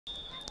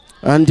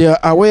And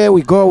away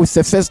we go with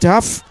the first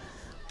half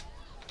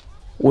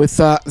with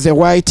the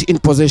white in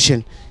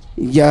possession.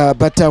 Yeah,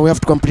 but we have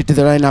to complete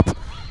the lineup.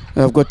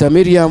 I've got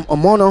Miriam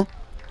Omono,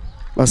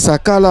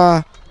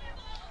 Sakala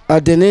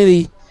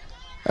Adeneri,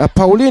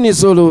 Pauline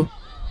Zulu,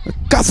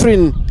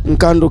 Catherine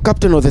Nkandu,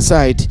 captain of the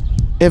side,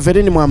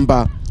 Evelyn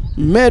Mwamba,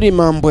 Mary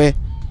Mambwe,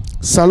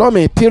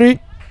 Salome Piri,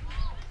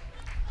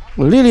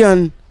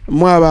 Lilian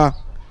Mwaba,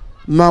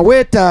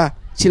 Maweta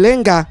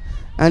Chilenga,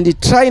 and the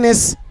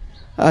Trines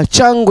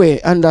Changwe.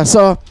 And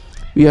so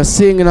we are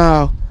seeing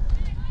now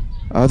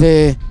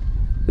the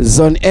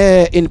Zone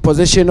A in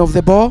possession of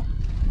the ball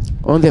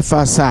on the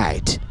far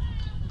side.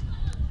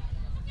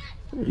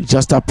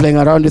 Just playing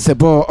around with the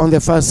ball on the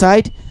far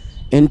side,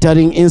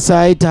 entering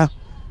inside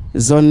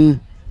Zone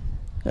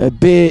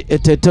B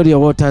territorial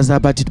waters,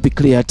 but it be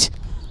cleared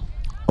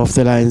off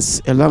the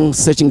lines. A long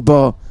searching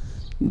ball,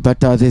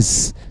 but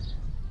there's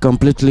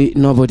completely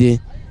nobody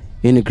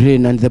in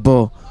green, and the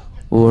ball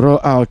will roll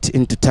out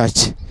into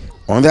touch.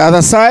 On the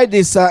other side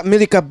is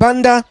Milika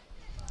Banda,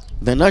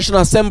 the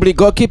National Assembly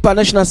goalkeeper,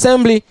 National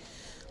Assembly,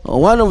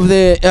 one of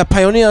the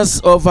pioneers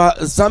of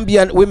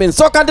Zambian women's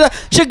soccer. And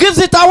she gives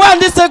it away,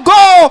 and it's a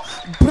goal!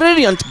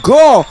 Brilliant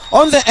goal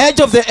on the edge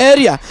of the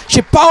area.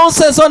 She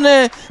pounces on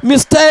a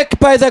mistake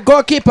by the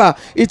goalkeeper.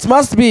 It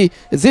must be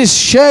this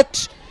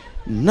shirt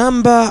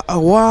number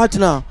what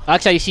now?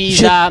 Actually,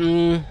 she's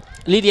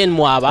Lilian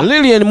Mwaba.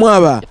 Lilian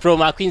Mwaba from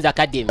Queen's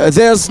Academy.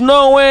 There's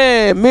no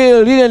way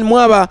Lilian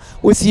Mwaba,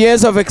 with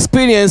years of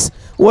experience,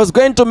 was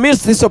going to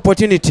miss this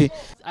opportunity.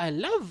 I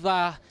love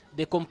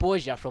the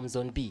composure from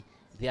Zone B.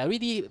 They are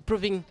really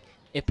proving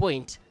a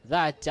point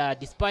that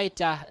despite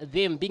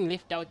them being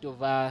left out of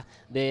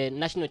the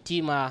national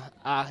team,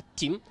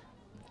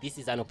 this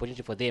is an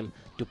opportunity for them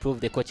to prove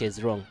the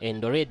coaches wrong.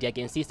 And already I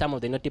can see some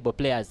of the notable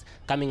players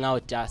coming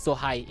out so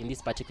high in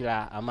this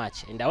particular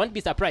match. And I won't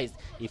be surprised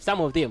if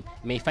some of them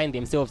may find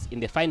themselves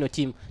in the final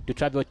team to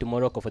travel to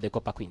Morocco for the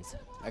Copa Queens.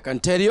 I can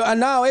tell you. And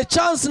now a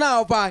chance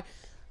now by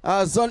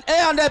Zone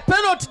A, and a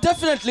penalty,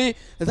 definitely.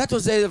 That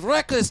was a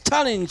reckless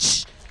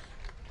challenge.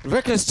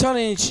 Reckless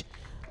challenge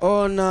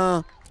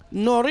on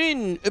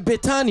Noreen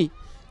Betani,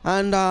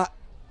 and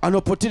an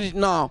opportunity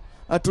now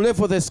to lay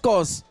for the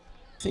scores.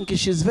 I think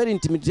she's very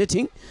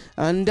intimidating,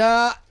 and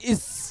it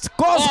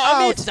scores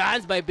out.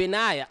 Hands by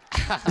Benaya.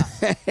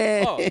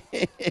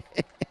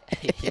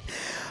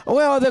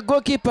 Well, the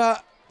goalkeeper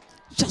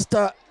just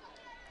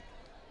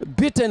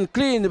beaten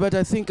clean, but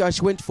I think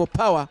she went for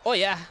power. Oh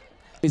yeah.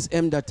 Is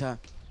aimed at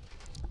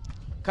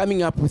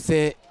coming up with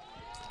a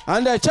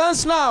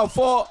chance now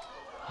for.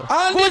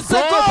 And good it's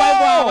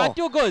a goal!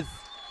 2 goals.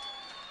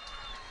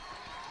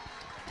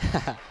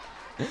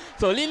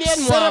 So Lilian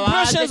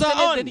celebrations are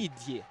on.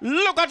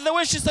 Look at the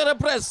way she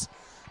celebrates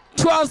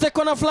towards the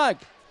corner flag,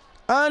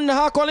 and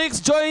her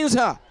colleagues joins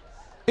her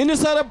in the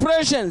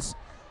celebrations,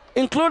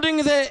 including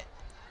the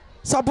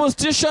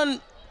substitution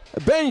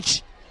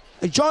bench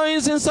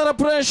joins in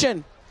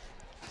celebration.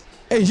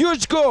 A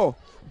huge goal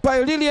by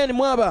Lilian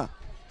Mwaba,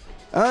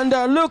 and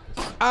look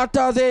at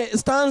the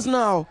stands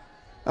now.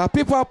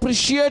 People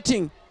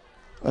appreciating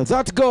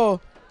that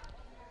goal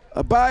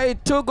by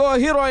 2-goal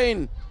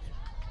heroine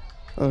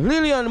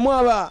Lilian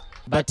Mwaba.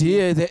 But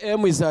here the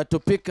aim is to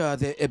pick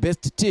the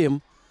best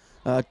team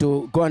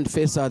to go and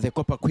face the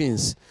Copa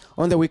Queens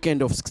on the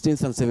weekend of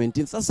 16th and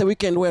 17th. That's the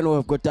weekend when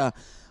we've got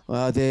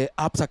the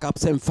APSA Cup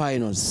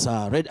semi-finals.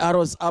 Red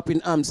Arrows up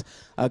in arms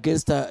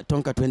against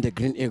Tonka 20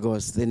 Green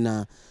Eagles.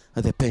 Then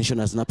the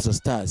Pensioners Napsa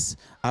Stars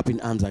up in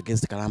arms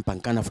against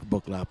Kalampankana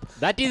Football Club.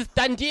 That is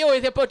Tandiwe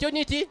with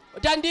opportunity.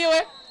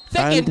 Tandiwe,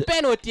 second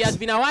penalty has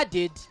been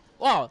awarded.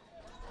 Wow.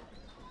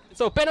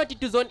 So penalty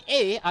to Zone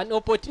A, an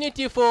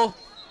opportunity for...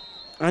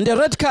 And a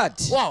red card.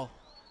 Wow.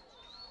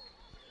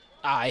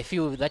 I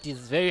feel that is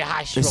very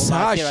harsh it's from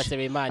harsh. Sarah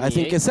Selemani. I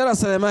think Sarah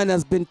Selemani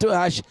has been too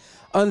harsh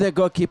on the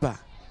goalkeeper.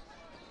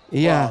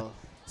 Yeah. Wow.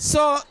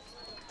 So,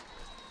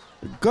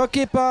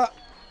 goalkeeper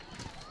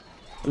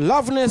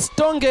Loveness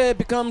Tonge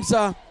becomes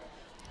the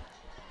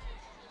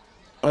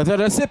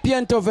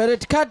recipient of a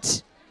red card.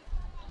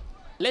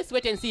 Let's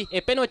wait and see.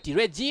 A penalty.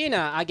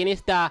 Regina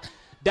against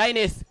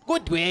Dines.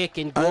 Good work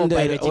and goal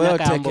by Regina well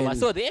Kamboma.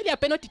 So the earlier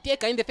penalty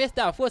taker in the first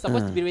half was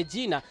supposed to be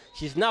Regina.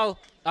 She's now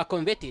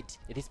converted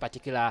this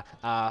particular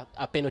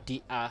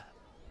penalty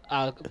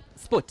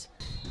spot.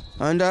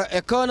 And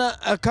a corner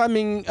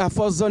coming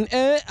for Zone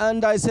A,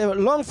 and it's a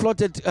long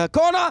floated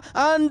corner,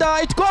 and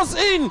it goes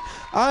in,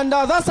 and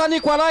that's an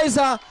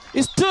equalizer.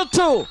 It's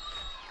 2-2.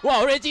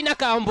 Wow, Regina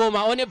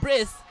Kamboma on a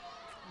brace.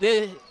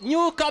 The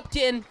new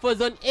captain for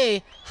Zone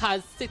A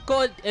has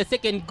scored a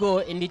second goal,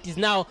 and it is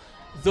now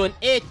Zone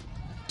A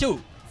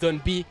 2,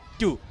 Zone B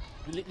 2.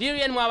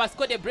 Lilian Mwaba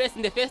scored a brace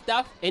in the first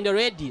half, and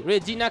already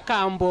Regina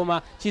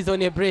Kamboma, she's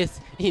on a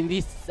brace in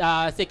this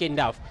second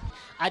half.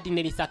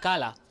 Adineli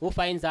Sakala, who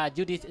finds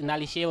Judith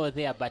Nalishewo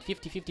there, but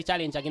 50-50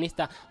 challenge against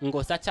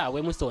Ngosacha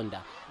Wemusonda.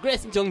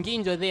 Grace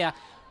Njonginjo there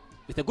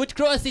with a good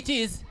cross it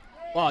is.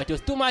 Wow, it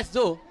was too much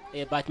though,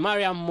 but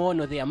Mariam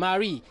Mono there,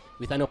 Marie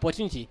with an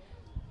opportunity.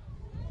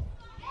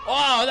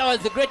 Oh, that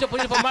was a great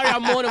opportunity for Maria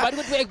Mono, but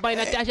good work by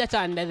Natasha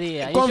Chanda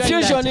there.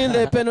 Confusion in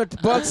the penalty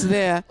box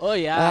there. Oh,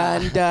 yeah.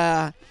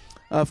 And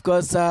of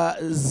course,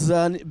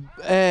 Zone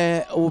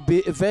A will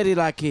be very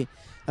lucky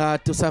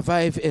to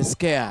survive a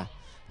scare.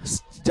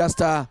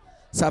 Just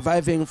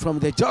surviving from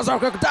the jaws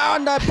of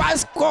down the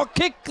bicycle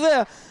kick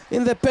there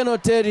in the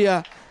penalty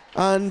area.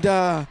 And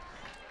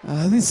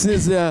this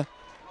is a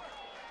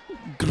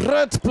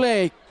great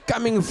play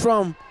coming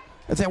from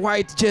the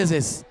white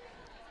jerseys.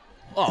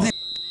 Oh.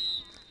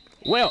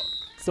 Well,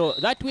 so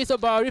that whistle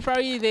by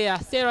referee there,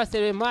 Sarah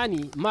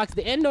Seremani, marks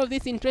the end of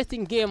this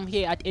interesting game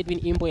here at Edwin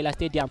Imboela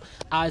Stadium,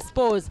 as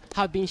scores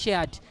have been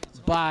shared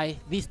by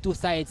these two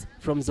sides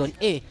from Zone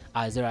A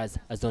as well as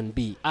Zone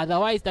B.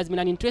 Otherwise, that's been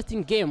an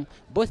interesting game.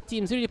 Both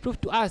teams really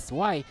proved to us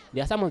why they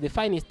are some of the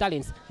finest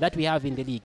talents that we have in the league.